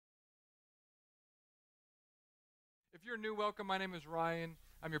If you're new, welcome. My name is Ryan.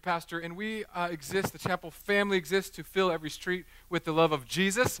 I'm your pastor, and we exist, the chapel family exists to fill every street with the love of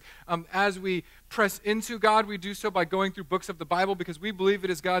Jesus. As we press into God, we do so by going through books of the Bible because we believe it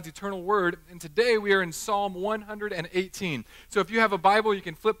is God's eternal word. And today we are in Psalm 118. So if you have a Bible, you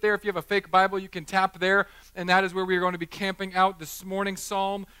can flip there. If you have a fake Bible, you can tap there. And that is where we are going to be camping out this morning,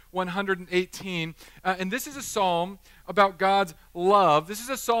 Psalm 118. And this is a psalm about God's love. This is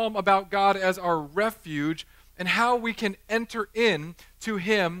a psalm about God as our refuge and how we can enter in to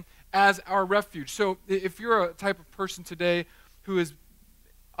him as our refuge. So if you're a type of person today who is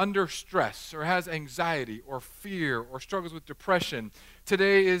under stress or has anxiety or fear or struggles with depression,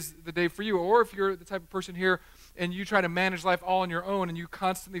 today is the day for you. Or if you're the type of person here and you try to manage life all on your own and you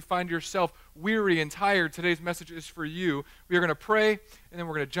constantly find yourself weary and tired, today's message is for you. We are going to pray and then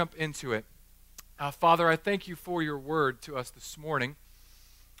we're going to jump into it. Father, I thank you for your word to us this morning.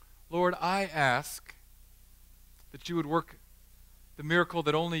 Lord, I ask that you would work the miracle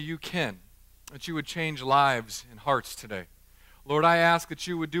that only you can, that you would change lives and hearts today. Lord, I ask that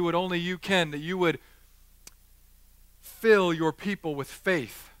you would do what only you can, that you would fill your people with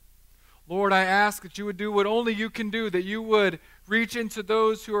faith. Lord, I ask that you would do what only you can do, that you would reach into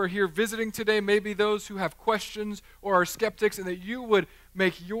those who are here visiting today, maybe those who have questions or are skeptics, and that you would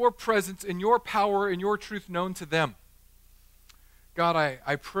make your presence and your power and your truth known to them. God,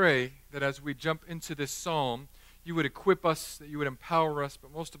 I pray that as we jump into this psalm, you would equip us, that you would empower us,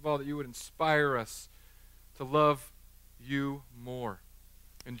 but most of all, that you would inspire us to love you more.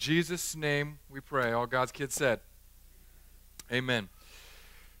 In Jesus' name we pray. All God's kids said, amen.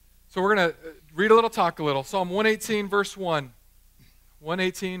 So we're going to read a little, talk a little. Psalm 118, verse 1.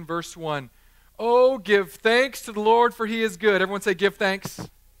 118, verse 1. Oh, give thanks to the Lord, for he is good. Everyone say, give thanks.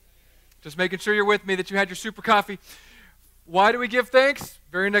 Just making sure you're with me, that you had your super coffee. Why do we give thanks?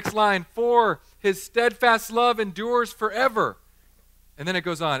 Very next line. For his steadfast love endures forever. And then it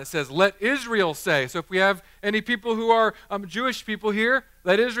goes on. It says, let Israel say. So if we have any people who are Jewish people here,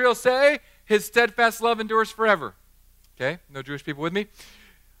 let Israel say, his steadfast love endures forever. Okay? No Jewish people with me?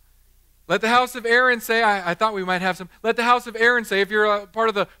 Let the house of Aaron say, I thought we might have some. Let the house of Aaron say, if you're a part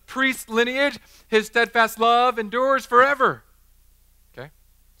of the priest lineage, his steadfast love endures forever. Okay?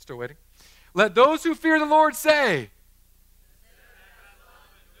 Still waiting. Let those who fear the Lord say.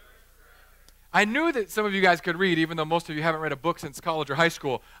 I knew that some of you guys could read, even though most of you haven't read a book since college or high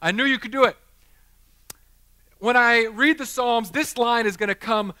school. I knew you could do it. When I read the Psalms, this line is going to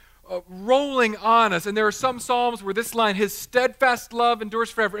come rolling on us. And there are some Psalms where this line, his steadfast love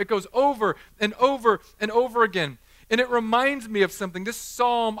endures forever. It goes over and over and over again. And it reminds me of something. This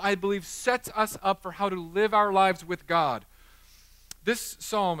Psalm, I believe, sets us up for how to live our lives with God. This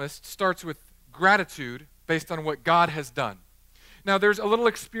psalmist starts with gratitude based on what God has done. Now, there's a little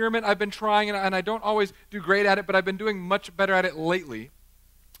experiment I've been trying, and I don't always do great at it, but I've been doing much better at it lately,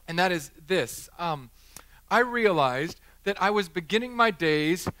 and that is this. I realized that I was beginning my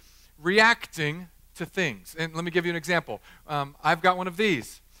days reacting to things. And let me give you an example. I've got one of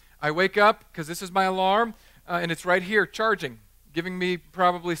these. I wake up, because this is my alarm, and it's right here charging, giving me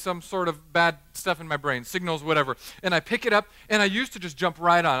probably some sort of bad stuff in my brain, signals, whatever. And I pick it up, and I used to just jump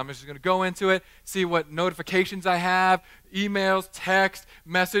right on. I'm just going to go into it, see what notifications I have, emails, text,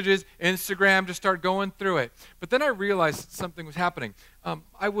 messages, Instagram, just start going through it. But then I realized something was happening.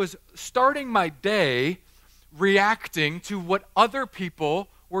 I was starting my day reacting to what other people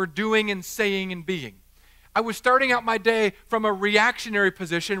were doing and saying and being. I was starting out my day from a reactionary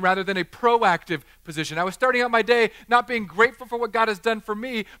position rather than a proactive position. I was starting out my day not being grateful for what God has done for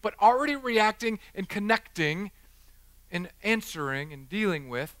me, but already reacting and connecting and answering and dealing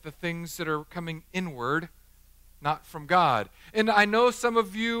with the things that are coming inward, not from God. And I know some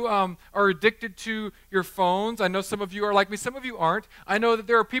of you are addicted to your phones. I know some of you are like me. Some of you aren't. I know that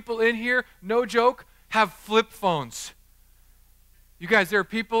there are people in here, no joke, have flip phones. You guys, there are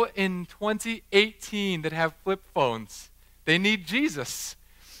people in 2018 that have flip phones. They need Jesus.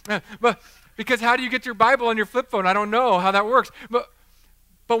 But because how do you get your Bible on your flip phone? I don't know how that works.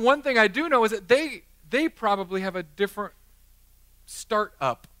 But one thing I do know is that they probably have a different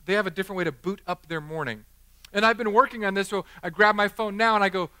startup. They have a different way to boot up their morning. And I've been working on this, so I grab my phone now and I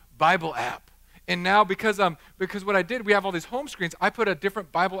go, Bible app. And now because what I did, we have all these home screens, I put a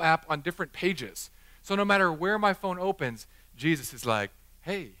different Bible app on different pages. So no matter where my phone opens, Jesus is like,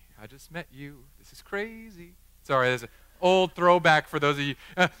 hey, I just met you. This is crazy. Sorry, there's an old throwback for those of you.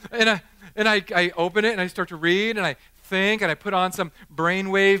 And I open it and I start to read and I think and I put on some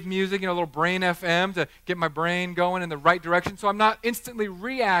brainwave music, a little brain FM to get my brain going in the right direction. So I'm not instantly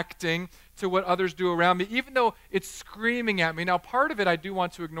reacting to what others do around me, even though it's screaming at me. Now, part of it I do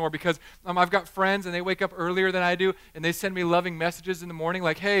want to ignore because I've got friends and they wake up earlier than I do, and they send me loving messages in the morning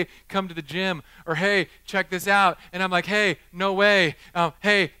like, hey, come to the gym, or hey, check this out. And I'm like, hey, no way.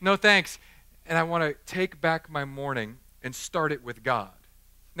 Hey, no thanks. And I want to take back my morning and start it with God.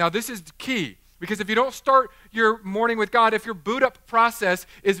 Now, this is key. Because if you don't start your morning with God, if your boot up process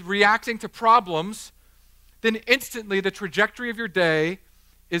is reacting to problems, then instantly the trajectory of your day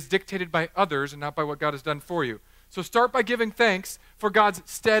is dictated by others and not by what God has done for you. So start by giving thanks for God's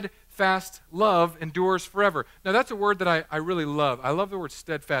steadfast love endures forever. Now that's a word that I really love. I love the word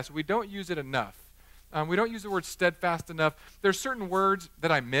steadfast. We don't use it enough. We don't use the word steadfast enough. There's certain words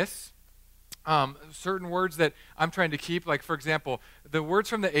that I miss. Certain words that I'm trying to keep. Like, for example, the words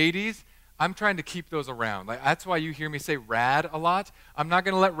from the 80s, I'm trying to keep those around. Like, that's why you hear me say rad a lot. I'm not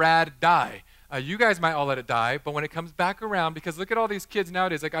going to let rad die. You guys might all let it die, but when it comes back around, because look at all these kids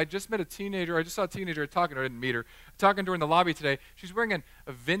nowadays. Like, I just saw a teenager talking to her, I didn't meet her, talking to her in the lobby today. She's wearing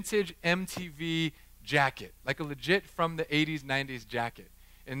a vintage MTV jacket, like a legit from the 80s, 90s jacket.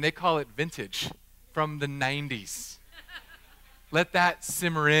 And they call it vintage from the 90s. Let that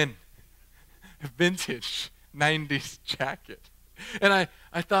simmer in. Vintage 90s jacket. And I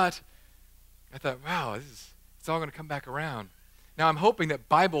thought, wow, it's all going to come back around. Now, I'm hoping that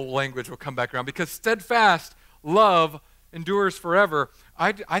Bible language will come back around because steadfast love endures forever.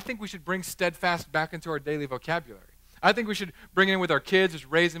 I think we should bring steadfast back into our daily vocabulary. I think we should bring it in with our kids, just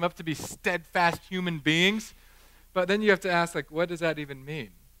raise them up to be steadfast human beings. But then you have to ask, like, what does that even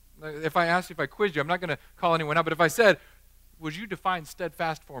mean? If I quiz you, I'm not going to call anyone out, but if I said, would you define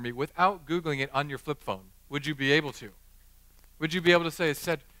steadfast for me without Googling it on your flip phone? Would you be able to? Would you be able to say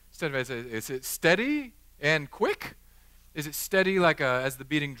steadfast? Is it steady and quick? Is it steady like as the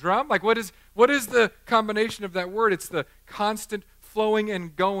beating drum? Like what is the combination of that word? It's the constant flowing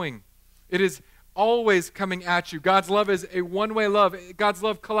and going. It is always coming at you. God's love is a one-way love. God's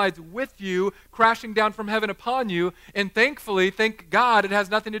love collides with you, crashing down from heaven upon you, and thankfully, thank God, it has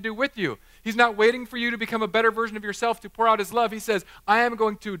nothing to do with you. He's not waiting for you to become a better version of yourself to pour out his love. He says, I am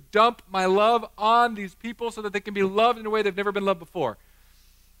going to dump my love on these people so that they can be loved in a way they've never been loved before.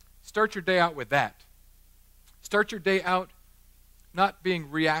 Start your day out with that. Start your day out not being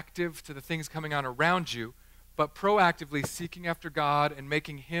reactive to the things coming on around you, but proactively seeking after God and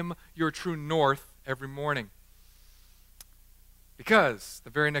making him your true north every morning. Because the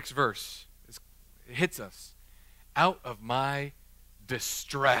very next verse it hits us. Out of my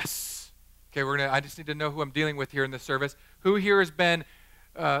distress. Okay, I just need to know who I'm dealing with here in this service. Who here has been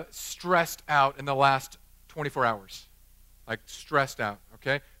stressed out in the last 24 hours? Like stressed out,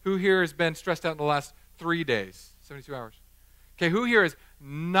 okay? Who here has been stressed out in the last 3 days, 72 hours? Okay, who here has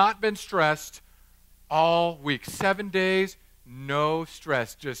not been stressed all week? 7 days, no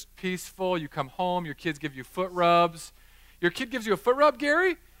stress, just peaceful. You come home, your kids give you foot rubs. Your kid gives you a foot rub,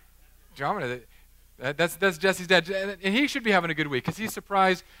 Gary? That's Jesse's dad, and he should be having a good week because he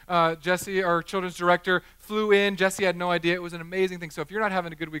surprised Jesse, our children's director, flew in. Jesse had no idea. It was an amazing thing. So if you're not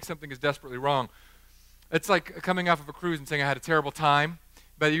having a good week, something is desperately wrong. It's like coming off of a cruise and saying, I had a terrible time,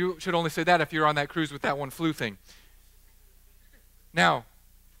 but you should only say that if you're on that cruise with that one flu thing. Now,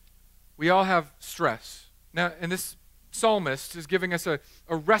 we all have stress. Now, and this psalmist is giving us a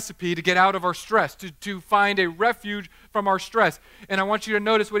recipe to get out of our stress, to find a refuge from our stress. And I want you to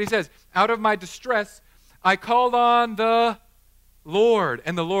notice what he says. Out of my distress, I called on the Lord,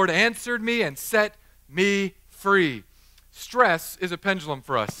 and the Lord answered me and set me free. Stress is a pendulum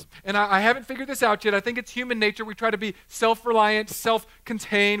for us. And I haven't figured this out yet. I think it's human nature. We try to be self-reliant,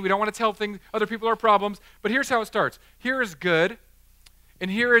 self-contained. We don't want to tell other people our problems. But here's how it starts. Here is good. And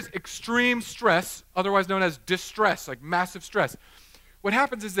here is extreme stress, otherwise known as distress, like massive stress. What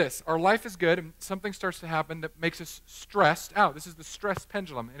happens is this. Our life is good, and something starts to happen that makes us stressed out. This is the stress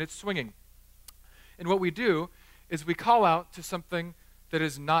pendulum, and it's swinging. And what we do is we call out to something that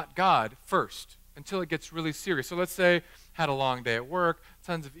is not God first until it gets really serious. So let's say, had a long day at work,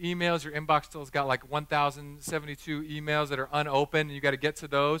 tons of emails. Your inbox still has got like 1,072 emails that are unopened, and you got to get to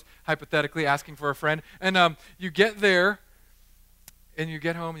those, hypothetically asking for a friend. And you get there, and you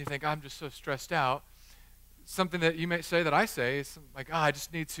get home and you think, I'm just so stressed out. Something that you may say that I say is like, I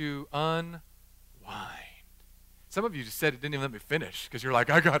just need to unwind. Some of you just said it didn't even let me finish because you're like,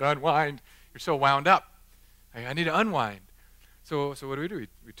 I got to unwind. You're so wound up. I need to unwind. So what do?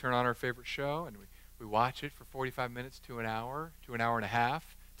 We turn on our favorite show and we watch it for 45 minutes to an hour and a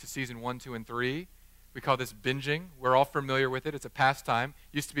half to season 1, 2, and 3. We call this binging. We're all familiar with it. It's a pastime.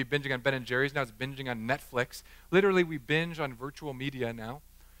 Used to be binging on Ben & Jerry's. Now it's binging on Netflix. Literally, we binge on virtual media now.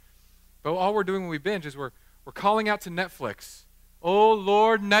 But all we're doing when we binge is we're calling out to Netflix O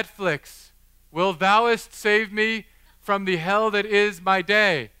Lord Netflix, will thouest save me from the hell that is my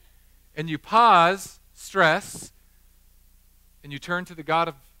day? And you pause, stress, and you turn to the God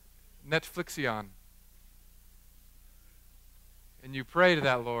of Netflixion. And you pray to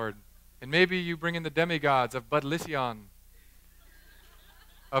that Lord. And maybe you bring in the demigods of Budlision,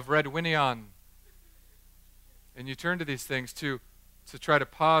 of Redwinion. And you turn to these things to try to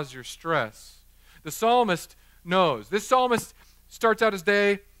pause your stress. The psalmist knows. This psalmist starts out his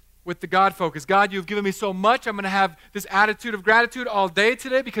day with the God focus. God, you've given me so much. I'm going to have this attitude of gratitude all day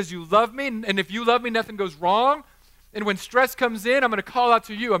today because you love me. And if you love me, nothing goes wrong. And when stress comes in, I'm going to call out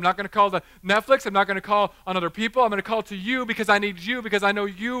to you. I'm not going to call to Netflix. I'm not going to call on other people. I'm going to call to you because I need you, because I know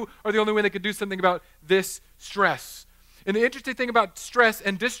you are the only one that can do something about this stress. And the interesting thing about stress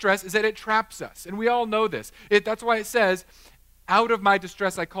and distress is that it traps us. And we all know this. That's why it says, out of my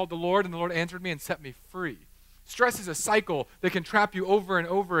distress I called the Lord, and the Lord answered me and set me free. Stress is a cycle that can trap you over and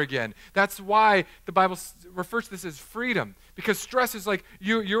over again. That's why the Bible refers to this as freedom, because stress is like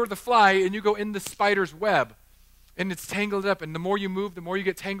you're the fly and you go in the spider's web. And it's tangled up, and the more you move, the more you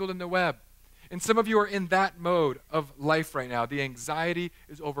get tangled in the web. And some of you are in that mode of life right now. The anxiety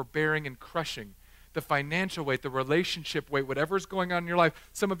is overbearing and crushing. The financial weight, the relationship weight, whatever's going on in your life,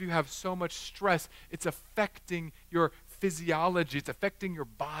 some of you have so much stress, it's affecting your physiology, it's affecting your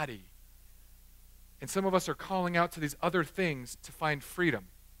body. And some of us are calling out to these other things to find freedom.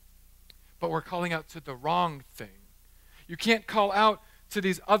 But we're calling out to the wrong thing. You can't call out to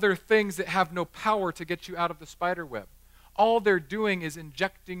these other things that have no power to get you out of the spider web. All they're doing is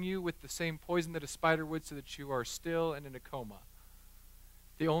injecting you with the same poison that a spider would so that you are still and in a coma.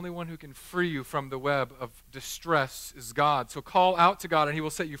 The only one who can free you from the web of distress is God. So call out to God and he will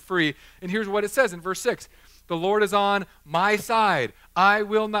set you free. And here's what it says in verse 6. The Lord is on my side. I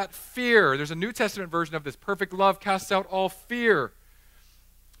will not fear. There's a New Testament version of this. Perfect love casts out all fear.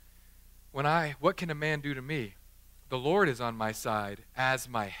 What can a man do to me? The Lord is on my side as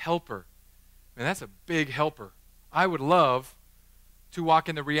my helper. Man, that's a big helper. I would love to walk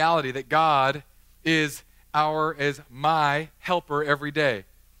in the reality that God is my helper every day.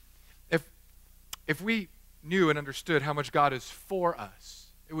 If we knew and understood how much God is for us,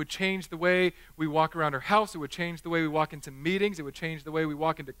 it would change the way we walk around our house. It would change the way we walk into meetings. It would change the way we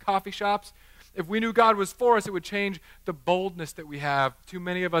walk into coffee shops. If we knew God was for us, it would change the boldness that we have. Too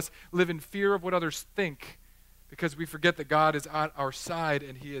many of us live in fear of what others think, because we forget that God is on our side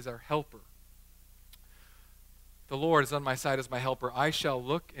and he is our helper. The Lord is on my side as my helper. I shall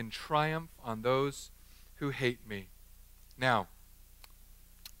look in triumph on those who hate me. Now,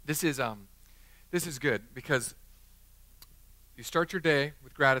 this is good because you start your day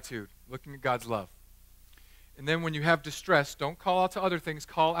with gratitude, looking at God's love. And then when you have distress, don't call out to other things,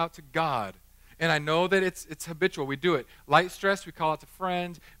 call out to God. And I know that it's habitual. We do it. Light stress, we call out to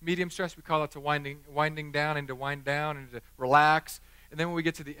friends. Medium stress, we call out to winding down and to wind down and to relax. And then when we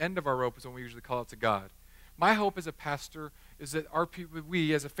get to the end of our rope is when we usually call out to God. My hope as a pastor is that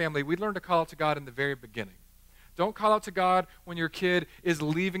we as a family, we learn to call out to God in the very beginning. Don't call out to God when your kid is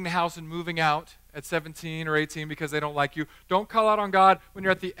leaving the house and moving out at 17 or 18 because they don't like you. Don't call out on God when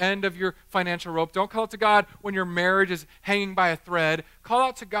you're at the end of your financial rope. Don't call out to God when your marriage is hanging by a thread. Call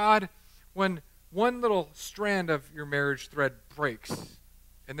out to God when one little strand of your marriage thread breaks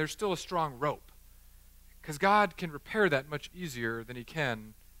and there's still a strong rope. Because God can repair that much easier than he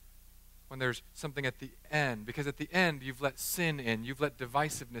can when there's something at the end. Because at the end, you've let sin in. You've let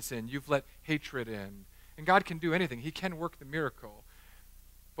divisiveness in. You've let hatred in. And God can do anything. He can work the miracle.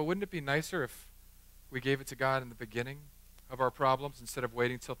 But wouldn't it be nicer if we gave it to God in the beginning of our problems instead of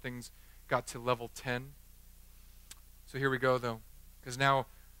waiting till things got to level 10? So here we go, though. Because now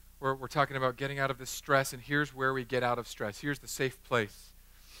we're talking about getting out of this stress, and here's where we get out of stress. Here's the safe place.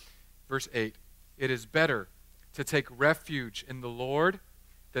 Verse 8. It is better to take refuge in the Lord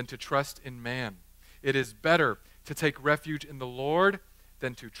than to trust in man. It is better to take refuge in the Lord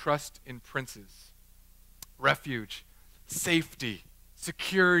than to trust in princes. Refuge, safety,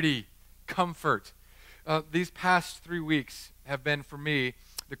 security, comfort. These past 3 weeks have been, for me,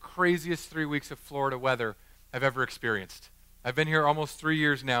 the craziest 3 weeks of Florida weather I've ever experienced. I've been here almost 3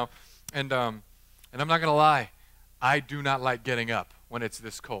 years now, and I'm not going to lie, I do not like getting up when it's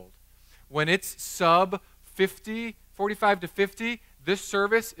this cold. When it's sub 50, 45 to 50, this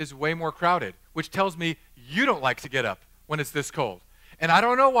service is way more crowded, which tells me you don't like to get up when it's this cold. And I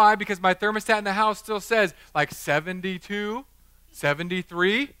don't know why, because my thermostat in the house still says like 72,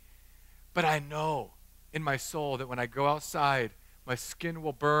 73, but I know in my soul that when I go outside, my skin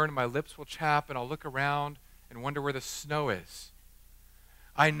will burn, my lips will chap, and I'll look around and wonder where the snow is.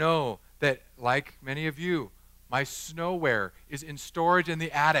 I know that, like many of you, My snowwear is in storage in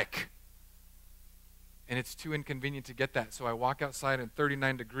the attic. And it's too inconvenient to get that, so I walk outside in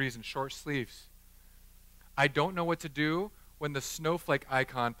 39 degrees in short sleeves. I don't know what to do when the snowflake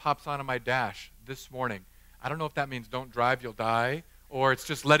icon pops onto my dash this morning. I don't know if that means don't drive, you'll die, or it's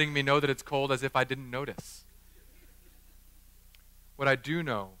just letting me know that it's cold as if I didn't notice. What I do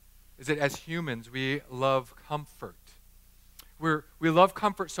know is that as humans, we love comfort. We love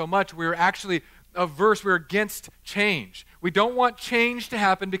comfort so much, we're actually averse, we're against change. We don't want change to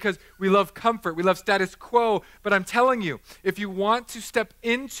happen because we love comfort, we love status quo. But I'm telling you, if you want to step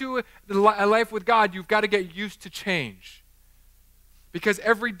into a life with God, you've got to get used to change. Because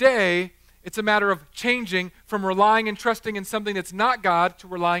every day, it's a matter of changing from relying and trusting in something that's not God to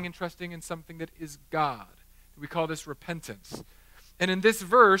relying and trusting in something that is God. We call this repentance. And in this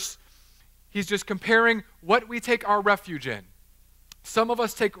verse, he's just comparing what we take our refuge in. Some of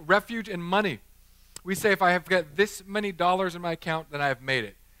us take refuge in money. We say, if I have got this many dollars in my account, then I have made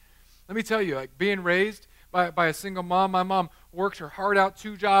it. Let me tell you, like being raised by a single mom, my mom worked her heart out,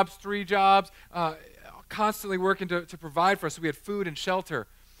 2 jobs, 3 jobs, constantly working to provide for us. So we had food and shelter.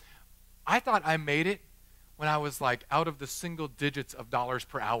 I thought I made it when I was like out of the single digits of dollars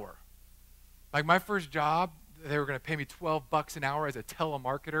per hour. Like my first job, they were going to pay me $12 an hour as a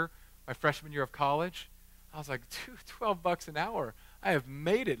telemarketer my freshman year of college. I was like, dude, $12 an hour. I have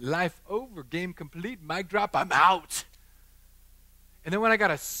made it. Life over. Game complete. Mic drop. I'm out. And then when I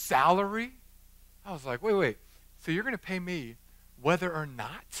got a salary, I was like, wait. So you're going to pay me whether or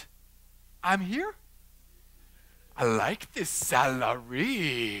not I'm here? I like this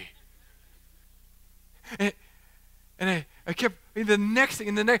salary. And I kept, the next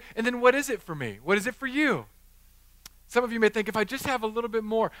thing, and then what is it for me? What is it for you? Some of you may think, if I just have a little bit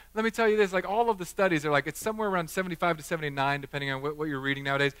more, let me tell you this, like all of the studies are like, it's somewhere around 75 to 79, depending on what you're reading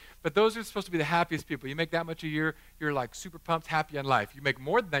nowadays. But those are supposed to be the happiest people. You make that much a year, you're like super pumped, happy on life. You make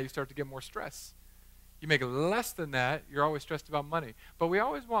more than that, you start to get more stress. You make less than that, you're always stressed about money. But we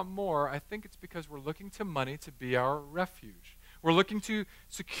always want more. I think it's because we're looking to money to be our refuge. We're looking to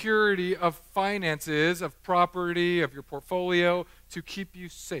security of finances, of property, of your portfolio to keep you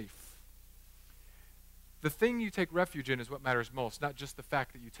safe. The thing you take refuge in is what matters most, not just the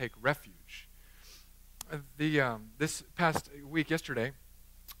fact that you take refuge. This past week, yesterday,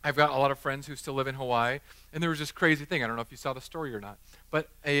 I've got a lot of friends who still live in Hawaii, and there was this crazy thing. I don't know if you saw the story or not, but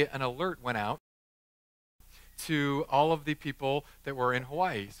an alert went out to all of the people that were in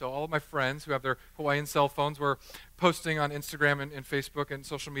Hawaii. So all of my friends who have their Hawaiian cell phones were posting on Instagram and Facebook and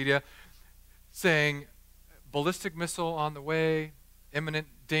social media saying, ballistic missile on the way, imminent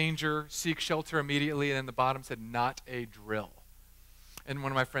danger, seek shelter immediately, and then the bottom said, not a drill. And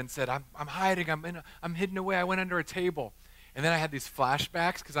one of my friends said, I'm hiding, I'm hidden away, I went under a table. And then I had these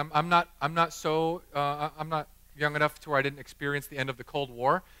flashbacks, because I'm not young enough to where I didn't experience the end of the Cold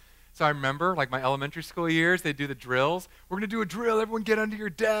War. So I remember, like my elementary school years, they do the drills. We're going to do a drill, everyone get under your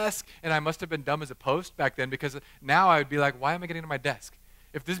desk. And I must have been dumb as a post back then, because now I would be like, why am I getting to my desk?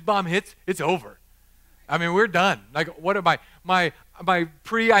 If this bomb hits, it's over. I mean, we're done. Like, what am my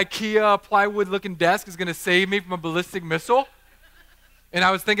pre-IKEA plywood-looking desk is going to save me from a ballistic missile? And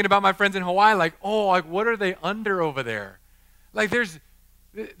I was thinking about my friends in Hawaii, like, what are they under over there? Like,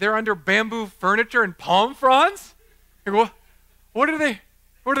 they're under bamboo furniture and palm fronds? Like, what are they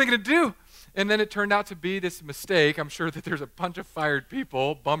going to do? And then it turned out to be this mistake. I'm sure that there's a bunch of fired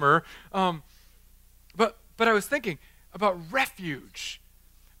people. Bummer. But I was thinking about refuge.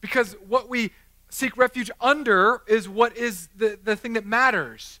 Because what we seek refuge under is what is the thing that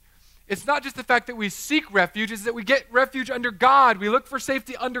matters. It's not just the fact that we seek refuge, it's that we get refuge under God. We look for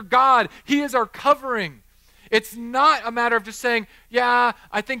safety under God. He is our covering. It's not a matter of just saying, yeah,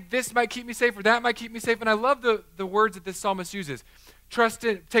 I think this might keep me safe or that might keep me safe. And I love the words that this psalmist uses.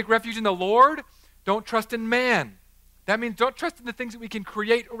 Take refuge in the Lord. Don't trust in man. That means don't trust in the things that we can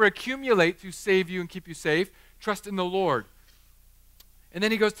create or accumulate to save you and keep you safe. Trust in the Lord. And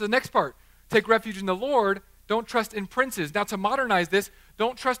then he goes to the next part. Take refuge in the Lord. Don't trust in princes. Now, to modernize this,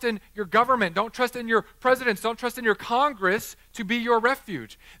 don't trust in your government. Don't trust in your presidents. Don't trust in your Congress to be your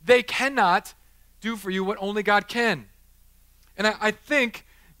refuge. They cannot do for you what only God can. And I think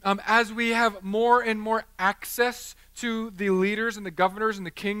as we have more and more access to the leaders and the governors and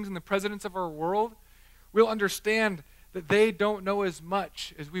the kings and the presidents of our world, we'll understand that they don't know as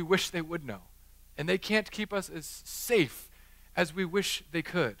much as we wish they would know. And they can't keep us as safe as we wish they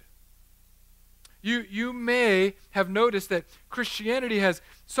could. You may have noticed that Christianity has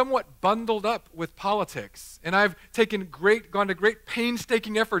somewhat bundled up with politics. And I've gone to great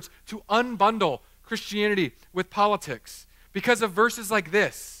painstaking efforts to unbundle Christianity with politics because of verses like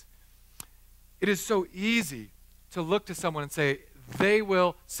this. It is so easy to look to someone and say, they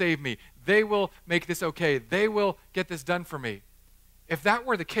will save me. They will make this okay. They will get this done for me. If that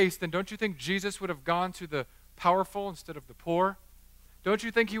were the case, then don't you think Jesus would have gone to the powerful instead of the poor? Don't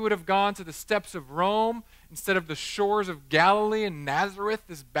you think he would have gone to the steps of Rome instead of the shores of Galilee and Nazareth,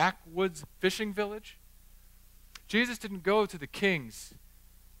 this backwoods fishing village? Jesus didn't go to the kings.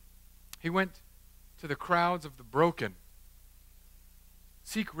 He went to the crowds of the broken.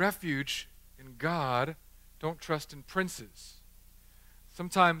 Seek refuge in God. Don't trust in princes.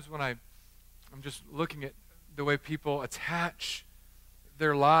 Sometimes when I'm just looking at the way people attach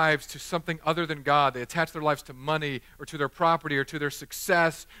their lives to something other than God, they attach their lives to money or to their property or to their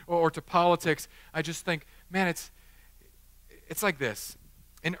success or to politics, I just think, man, it's like this.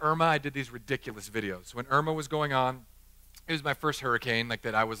 In Irma, I did these ridiculous videos. When Irma was going on, it was my first hurricane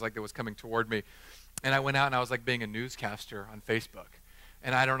that was coming toward me. And I went out and I was like being a newscaster on Facebook.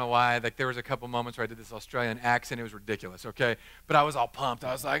 And I don't know why, there was a couple moments where I did this Australian accent. It was ridiculous, okay? But I was all pumped.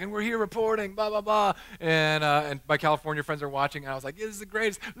 I was like, and we're here reporting, blah, blah, blah. And my California friends are watching, and I was like, this is the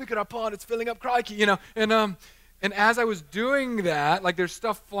greatest. Look at our pond. It's filling up, crikey, you know. And as I was doing that, there's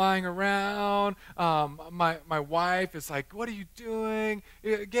stuff flying around. My wife is like, what are you doing?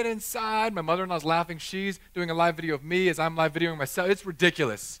 Get inside. My mother-in-law's laughing. She's doing a live video of me as I'm live videoing myself. It's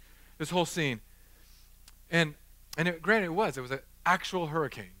ridiculous, this whole scene. And granted, it was an actual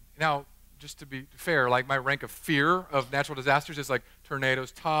hurricane. Now, just to be fair, my rank of fear of natural disasters is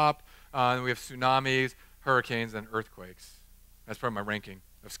tornadoes top, and we have tsunamis, hurricanes, and earthquakes. That's probably my ranking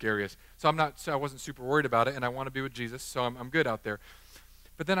of scariest. So I wasn't super worried about it, and I want to be with Jesus, so I'm good out there.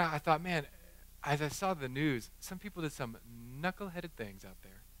 But then I thought, man, as I saw the news, some people did some knuckleheaded things out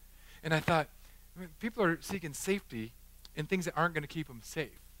there. And I thought, people are seeking safety in things that aren't going to keep them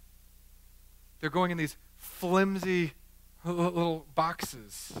safe. They're going in these flimsy little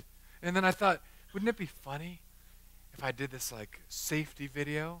boxes. And then I thought, wouldn't it be funny if I did this safety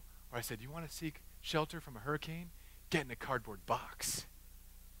video where I said, you want to seek shelter from a hurricane? Get in a cardboard box.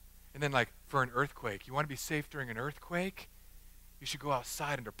 And then for an earthquake, you want to be safe during an earthquake? You should go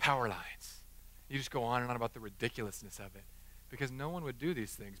outside under power lines. You just go on and on about the ridiculousness of it. Because no one would do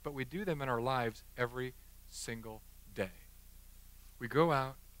these things, but we do them in our lives every single day. We go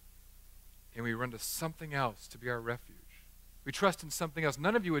out and we run to something else to be our refuge. We trust in something else.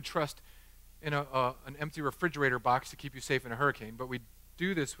 None of you would trust in an empty refrigerator box to keep you safe in a hurricane, but we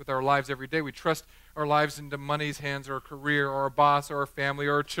do this with our lives every day. We trust our lives into money's hands or a career or a boss or our family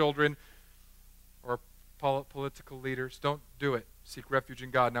or our children or political leaders. Don't do it. Seek refuge in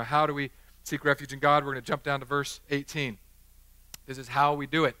God. Now, how do we seek refuge in God? We're going to jump down to verse 18. This is how we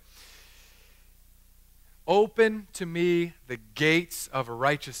do it. Open to me the gates of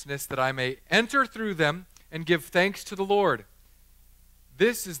righteousness that I may enter through them and give thanks to the Lord.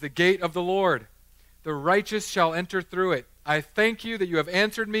 This is the gate of the Lord. The righteous shall enter through it. I thank you that you have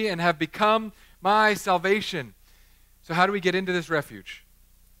answered me and have become my salvation. So how do we get into this refuge?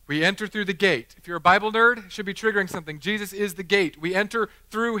 We enter through the gate. If you're a Bible nerd, it should be triggering something. Jesus is the gate. We enter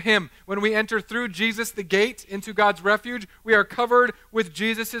through him. When we enter through Jesus, the gate, into God's refuge, we are covered with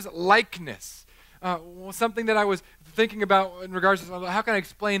Jesus' likeness. Something that I was thinking about in regards to how can I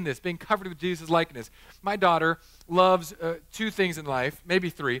explain this, being covered with Jesus' likeness. My daughter loves two things in life,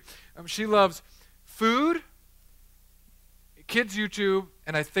 maybe three. She loves food, kids YouTube,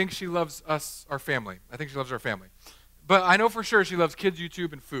 and I think she loves us, our family. I think she loves our family. But I know for sure she loves kids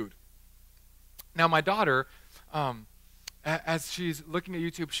YouTube and food. Now my daughter, as she's looking at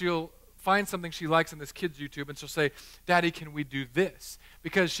YouTube, she'll find something she likes on this kid's YouTube, and she'll say, Daddy, can we do this?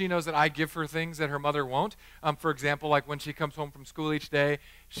 Because she knows that I give her things that her mother won't. For example, when she comes home from school each day,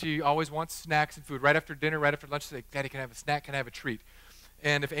 she always wants snacks and food. Right after dinner, right after lunch, she'll say, Daddy, can I have a snack? Can I have a treat?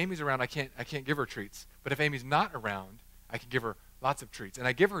 And if Amy's around, I can't give her treats. But if Amy's not around, I can give her lots of treats. And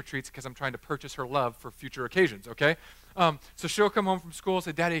I give her treats because I'm trying to purchase her love for future occasions, okay? So she'll come home from school and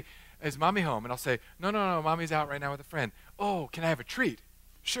say, Daddy, is Mommy home? And I'll say, no, Mommy's out right now with a friend. Oh, can I have a treat?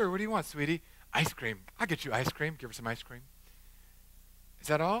 Sure, what do you want, sweetie? Ice cream. I'll get you ice cream. Give her some ice cream. Is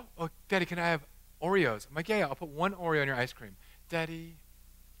that all? Oh, Daddy, can I have Oreos? I'm like, yeah, I'll put one Oreo in your ice cream. Daddy,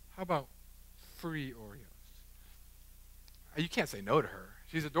 how about free Oreos? You can't say no to her.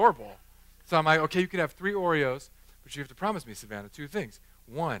 She's adorable. So I'm like, okay, you can have 3 Oreos, but you have to promise me, Savannah, 2 things.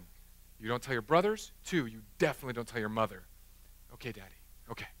 1, you don't tell your brothers. 2, you definitely don't tell your mother. Okay, Daddy.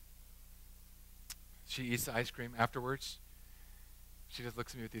 Okay. She eats the ice cream afterwards. She just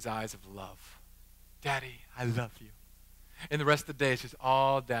looks at me with these eyes of love. Daddy, I love you. And the rest of the day, it's just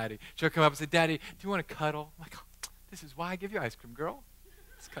all Daddy. She'll come up and say, Daddy, do you want to cuddle? I'm like, oh, this is why I give you ice cream, girl.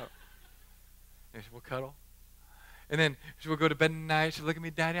 Let's cuddle. And we'll cuddle. And then she will go to bed at night. She'll look at me,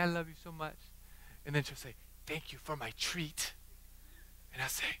 Daddy, I love you so much. And then she'll say, thank you for my treat. And I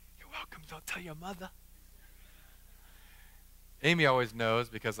say, you're welcome, don't tell your mother. Amy always knows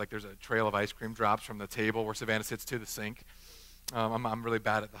because like there's a trail of ice cream drops from the table where Savannah sits to the sink. I'm really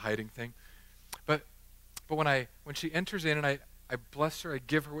bad at the hiding thing. But when she enters in and I bless her, I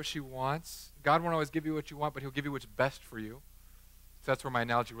give her what she wants. God won't always give you what you want, but he'll give you what's best for you. So that's where my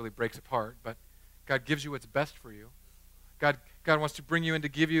analogy really breaks apart. But God gives you what's best for you. God wants to bring you in to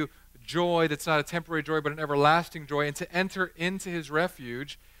give you joy that's not a temporary joy, but an everlasting joy. And to enter into his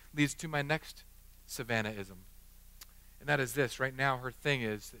refuge leads to my next Savannah-ism. And that is this. Right now, her thing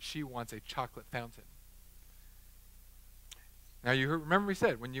is that she wants a chocolate fountain. Now, remember we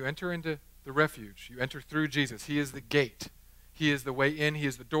said, when you enter into the refuge, you enter through Jesus. He is the gate. He is the way in. He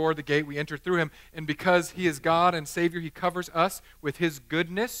is the door, the gate. We enter through him. And because he is God and Savior, he covers us with his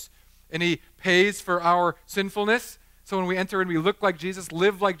goodness, and he pays for our sinfulness. So when we enter in, we look like Jesus,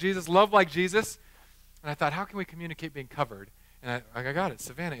 live like Jesus, love like Jesus. And I thought, how can we communicate being covered? And I got it.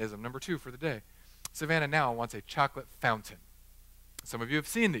 Savannah-ism, number 2 for the day. Savannah now wants a chocolate fountain. Some of you have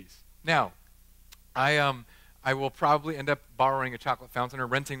seen these. Now, I will probably end up borrowing a chocolate fountain or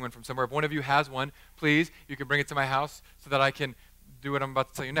renting one from somewhere. If one of you has one, please, you can bring it to my house so that I can do what I'm about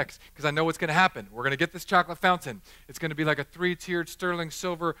to tell you next. Because I know what's going to happen. We're going to get this chocolate fountain. It's going to be like a 3-tiered sterling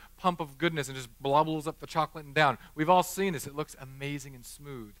silver pump of goodness and just blobbles up the chocolate and down. We've all seen this. It looks amazing and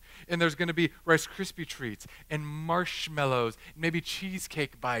smooth. And there's going to be Rice Krispie treats and marshmallows, and maybe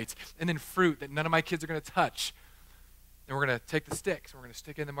cheesecake bites, and then fruit that none of my kids are going to touch. And we're going to take the sticks, and we're going to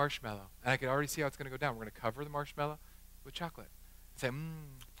stick in the marshmallow. And I can already see how it's going to go down. We're going to cover the marshmallow with chocolate. And say,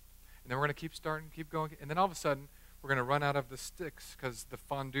 And then we're going to keep going. And then all of a sudden, we're going to run out of the sticks because the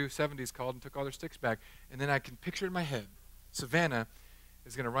Fondue 70s called and took all their sticks back. And then I can picture in my head, Savannah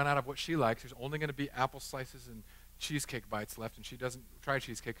is going to run out of what she likes. There's only going to be apple slices and cheesecake bites left, and she doesn't try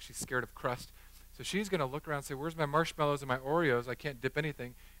cheesecake because she's scared of crust. So she's going to look around and say, where's my marshmallows and my Oreos? I can't dip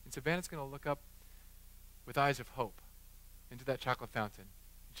anything. And Savannah's going to look up with eyes of hope into that chocolate fountain.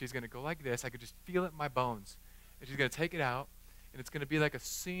 And she's going to go like this. I could just feel it in my bones. And she's going to take it out, and it's going to be like a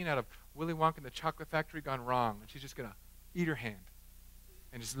scene out of Willy Wonka and the Chocolate Factory gone wrong. And she's just going to eat her hand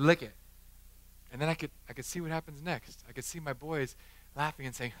and just lick it. And then I could see what happens next. I could see my boys laughing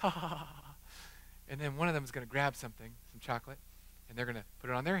and saying, ha, ha, ha, ha. And then one of them is going to grab something, some chocolate, and they're going to put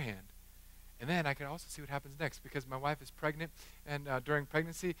it on their hand. And then I can also see what happens next because my wife is pregnant, and during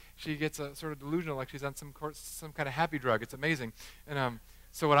pregnancy, she gets a sort of delusional, like she's on some kind of happy drug. It's amazing. And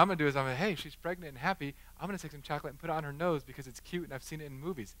so what I'm going to do is hey, she's pregnant and happy. I'm going to take some chocolate and put it on her nose because it's cute, and I've seen it in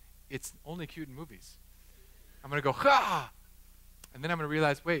movies. It's only cute in movies. I'm going to go, ha! And then I'm going to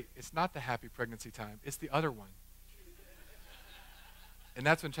realize, wait, it's not the happy pregnancy time. It's the other one. And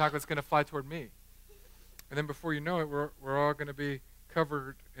that's when chocolate's going to fly toward me. And then before you know it, we're all going to be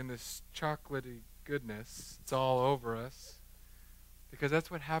covered in this chocolatey goodness. It's all over us. Because that's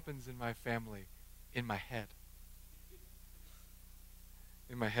what happens in my family, in my head.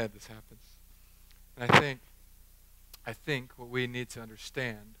 In my head, this happens. And I think what we need to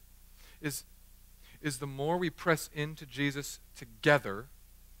understand is the more we press into Jesus together,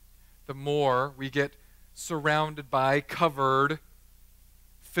 the more we get surrounded by, covered,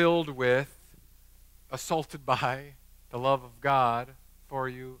 filled with, assaulted by the love of God for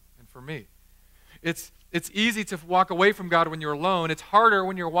you and for me. It's easy to walk away from God when you're alone. It's harder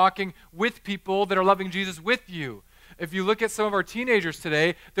when you're walking with people that are loving Jesus with you. If you look at some of our teenagers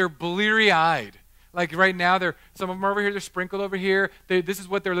today, they're bleary-eyed. Like right now, some of them are over here, they're sprinkled over here. This is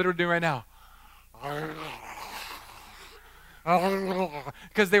what they're literally doing right now.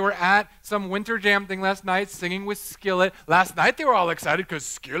 Because they were at some winter jam thing last night, singing with Skillet. Last night they were all excited because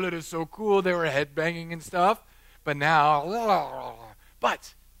Skillet is so cool. They were headbanging and stuff. But now,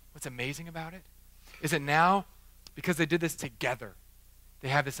 but what's amazing about it is that now, because they did this together, they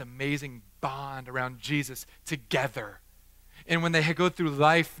have this amazing bond around Jesus together. And when they go through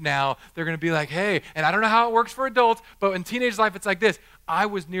life now, they're going to be like, hey, and I don't know how it works for adults, but in teenage life, it's like this. I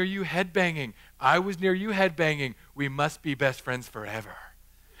was near you headbanging. I was near you headbanging. We must be best friends forever.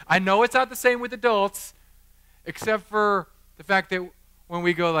 I know it's not the same with adults, except for the fact that when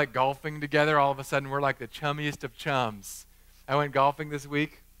we go like golfing together, all of a sudden we're like the chummiest of chums. I went golfing this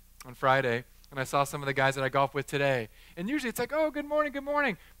week on Friday, and I saw some of the guys that I golf with today. And usually it's like, oh, good morning, good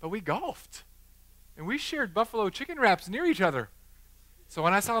morning. But we golfed. And we shared buffalo chicken wraps near each other. So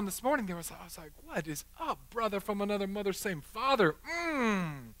when I saw them this morning, I was like, what is up, brother from another mother, same father?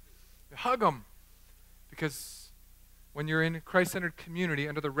 Hug them. Because when you're in a Christ-centered community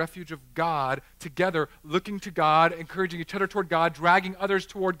under the refuge of God, together, looking to God, encouraging each other toward God, dragging others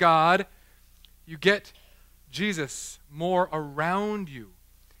toward God, you get Jesus more around you.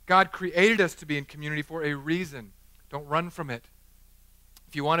 God created us to be in community for a reason. Don't run from it.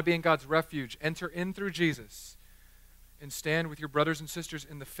 If you want to be in God's refuge, enter in through Jesus and stand with your brothers and sisters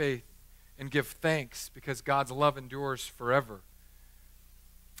in the faith and give thanks because God's love endures forever.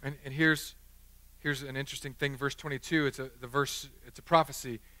 And here's an interesting thing, verse 22. It's a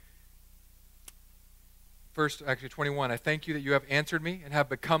prophecy. First, actually 21. I thank you that you have answered me and have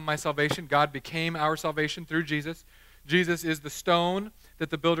become my salvation. God became our salvation through Jesus. Jesus is the stone that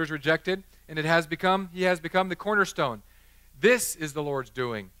the builders rejected, and he has become the cornerstone. This is the Lord's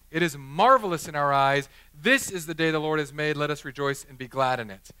doing. It is marvelous in our eyes. This is the day the Lord has made. Let us rejoice and be glad in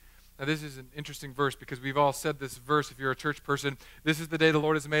it. Now, this is an interesting verse because we've all said this verse. If you're a church person, this is the day the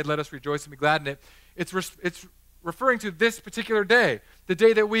Lord has made. Let us rejoice and be glad in it. It's referring to this particular day, the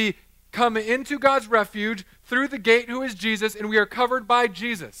day that we come into God's refuge through the gate, who is Jesus, and we are covered by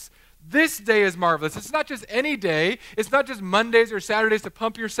Jesus. This day is marvelous. It's not just any day. It's not just Mondays or Saturdays to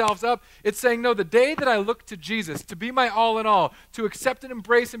pump yourselves up. It's saying, no, the day that I look to Jesus, to be my all in all, to accept and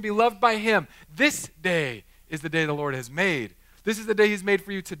embrace and be loved by him, this day is the day the Lord has made. This is the day he's made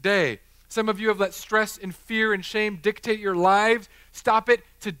for you today. Some of you have let stress and fear and shame dictate your lives. Stop it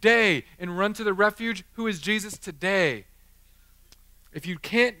today and run to the refuge, who is Jesus, today. If you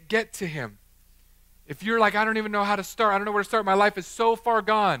can't get to him, if you're like, I don't even know how to start, I don't know where to start, my life is so far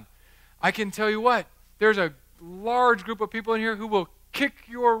gone, I can tell you what, there's a large group of people in here who will kick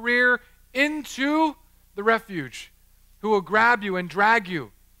your rear into the refuge, who will grab you and drag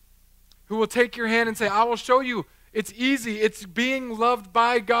you, who will take your hand and say, I will show you. It's easy. It's being loved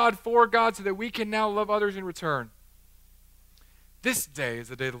by God, for God, so that we can now love others in return. This day is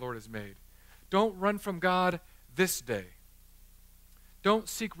the day the Lord has made. Don't run from God this day. Don't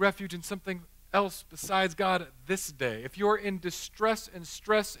seek refuge in something else besides God this day. If you're in distress and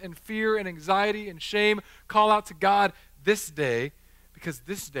stress and fear and anxiety and shame, call out to God this day, because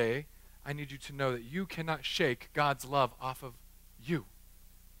this day I need you to know that you cannot shake God's love off of you.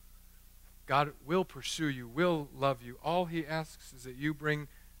 God will pursue you, will love you. All he asks is that you bring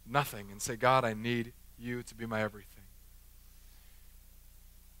nothing and say, God, I need you to be my everything.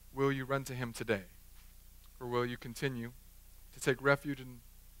 Will you run to him today? Or will you continue to take refuge in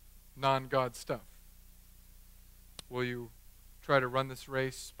non-God stuff? Will you try to run this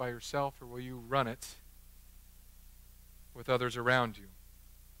race by yourself, or will you run it with others around you?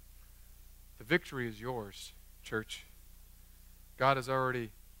 The victory is yours, church. God has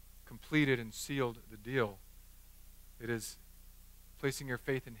already completed and sealed the deal. It is placing your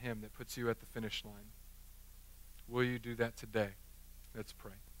faith in him that puts you at the finish line. Will you do that today? Let's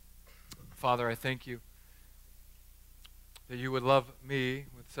pray. Father, I thank you that you would love me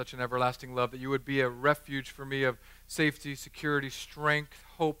with such an everlasting love, that you would be a refuge for me of safety, security, strength,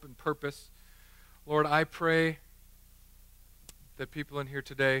 hope, and purpose. Lord, I pray that people in here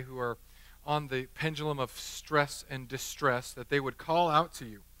today who are on the pendulum of stress and distress, that they would call out to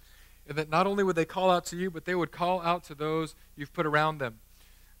you. And that not only would they call out to you, but they would call out to those you've put around them,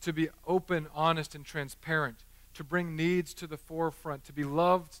 to be open, honest, and transparent, to bring needs to the forefront, to be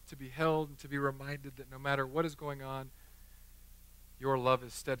loved, to be held, and to be reminded that no matter what is going on, your love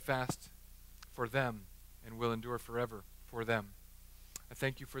is steadfast for them and will endure forever for them. I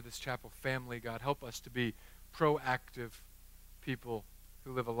thank you for this chapel family, God. Help us to be proactive people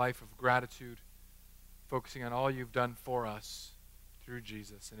who live a life of gratitude, focusing on all you've done for us through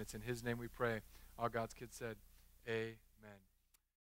Jesus. And it's in his name we pray. All God's kids said, amen.